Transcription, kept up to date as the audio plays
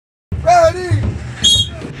Ready!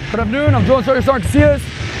 Good afternoon, I'm Drone Instructor Sergeant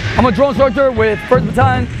Casillas. I'm a drone instructor with 1st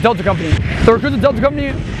Battalion, Delta Company. The recruits of Delta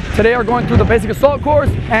Company today are going through the basic assault course,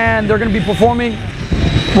 and they're going to be performing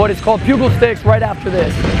what is called Pugil sticks right after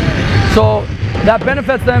this. So that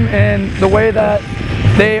benefits them in the way that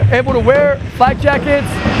they're able to wear flak jackets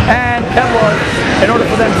and Kevlar in order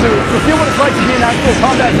for them to feel what it's like to be in an actual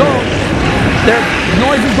combat zone. There's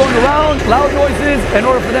noises going around, loud noises, in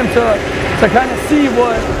order for them to kind of see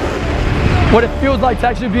what it feels like to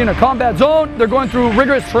actually be in a combat zone. They're going through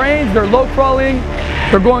rigorous terrains, they're low crawling,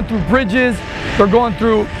 they're going through bridges, they're going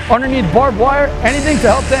through underneath barbed wire, anything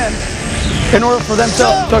to help them in order for them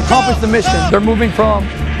to accomplish the mission. They're moving from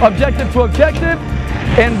objective to objective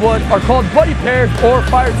in what are called buddy pairs or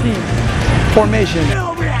fire team formation.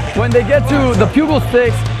 When they get to the Pugil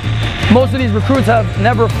sticks, most of these recruits have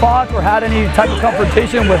never fought or had any type of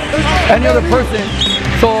confrontation with any other person.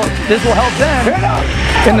 So this will help them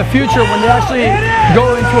in the future when they actually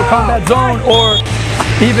go into a combat zone or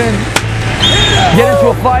even get into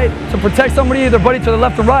a fight to protect somebody, their buddy to the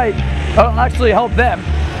left or right. It'll actually help them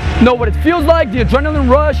know what it feels like, the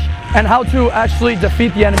adrenaline rush, and how to actually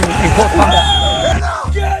defeat the enemy in close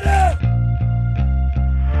combat. Get out!